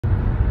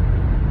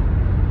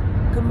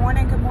Good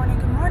morning, good morning,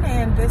 good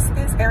morning. This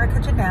is Erica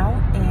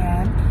Janelle,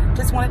 and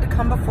just wanted to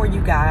come before you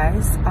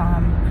guys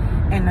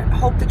and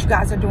hope that you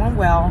guys are doing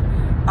well.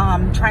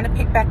 Trying to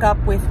pick back up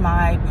with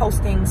my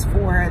postings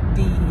for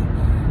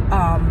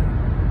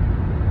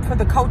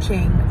the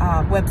coaching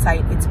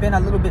website. It's been a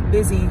little bit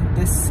busy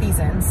this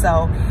season,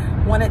 so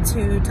wanted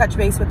to touch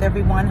base with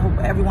everyone. Hope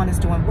everyone is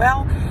doing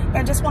well,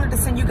 and just wanted to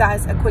send you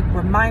guys a quick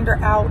reminder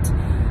out.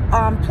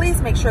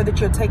 Please make sure that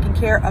you're taking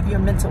care of your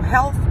mental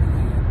health.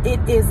 It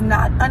is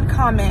not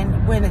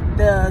uncommon when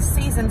the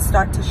seasons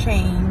start to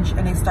change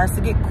and it starts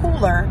to get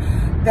cooler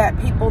that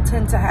people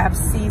tend to have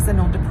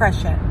seasonal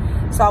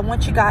depression. So I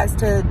want you guys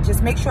to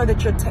just make sure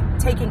that you're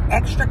taking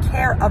extra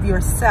care of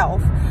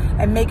yourself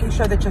and making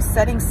sure that you're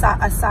setting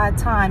aside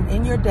time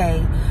in your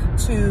day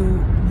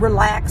to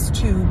relax,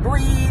 to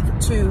breathe,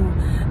 to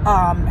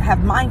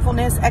have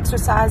mindfulness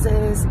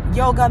exercises,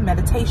 yoga,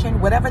 meditation,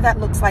 whatever that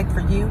looks like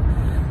for you.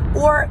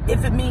 Or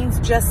if it means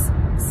just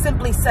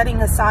simply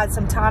setting aside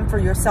some time for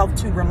yourself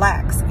to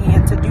relax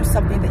and to do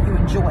something that you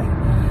enjoy.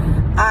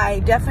 I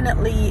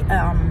definitely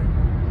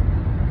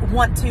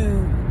want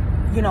to,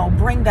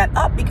 bring that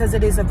up because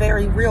it is a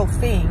very real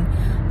thing.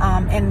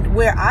 And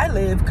where I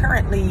live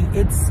currently,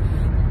 it's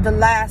the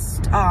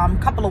last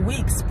couple of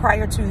weeks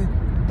prior to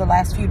the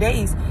last few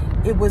days,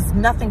 it was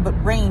nothing but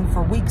rain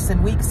for weeks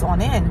and weeks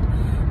on end.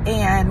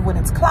 And when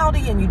it's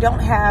cloudy and you don't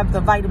have the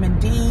vitamin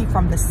D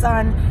from the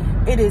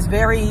sun, it is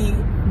very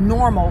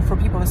normal for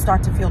people to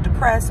start to feel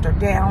depressed or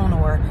down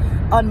or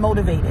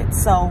unmotivated.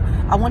 So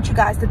I want you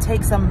guys to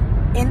take some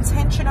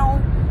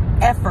intentional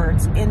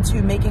efforts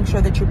into making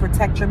sure that you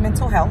protect your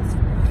mental health,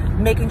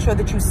 making sure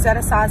that you set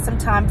aside some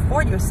time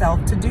for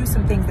yourself to do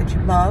some things that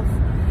you love.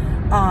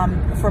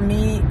 For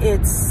me,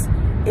 it's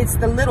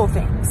the little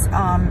things.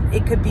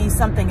 It could be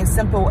something as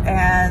simple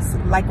as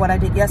like what I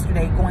did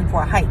yesterday, going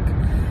for a hike.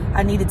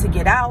 I needed to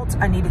get out.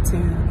 I needed to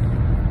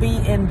be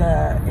in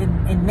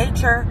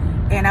nature,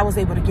 and I was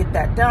able to get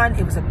that done.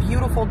 It was a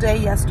beautiful day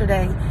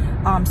yesterday,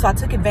 so I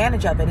took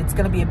advantage of it. It's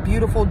going to be a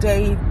beautiful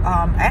day,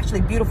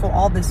 actually beautiful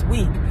all this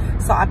week.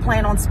 So I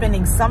plan on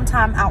spending some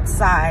time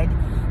outside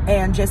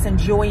and just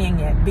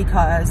enjoying it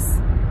because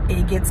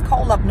it gets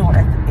cold up north.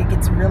 It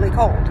gets really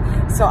cold.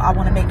 So I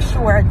want to make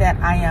sure that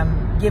I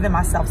am giving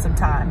myself some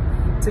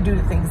time to do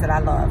the things that I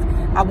love.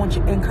 I want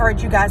to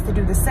encourage you guys to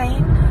do the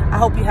same. I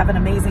hope you have an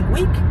amazing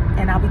week,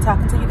 and I'll be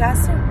talking to you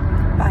guys soon.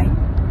 Bye.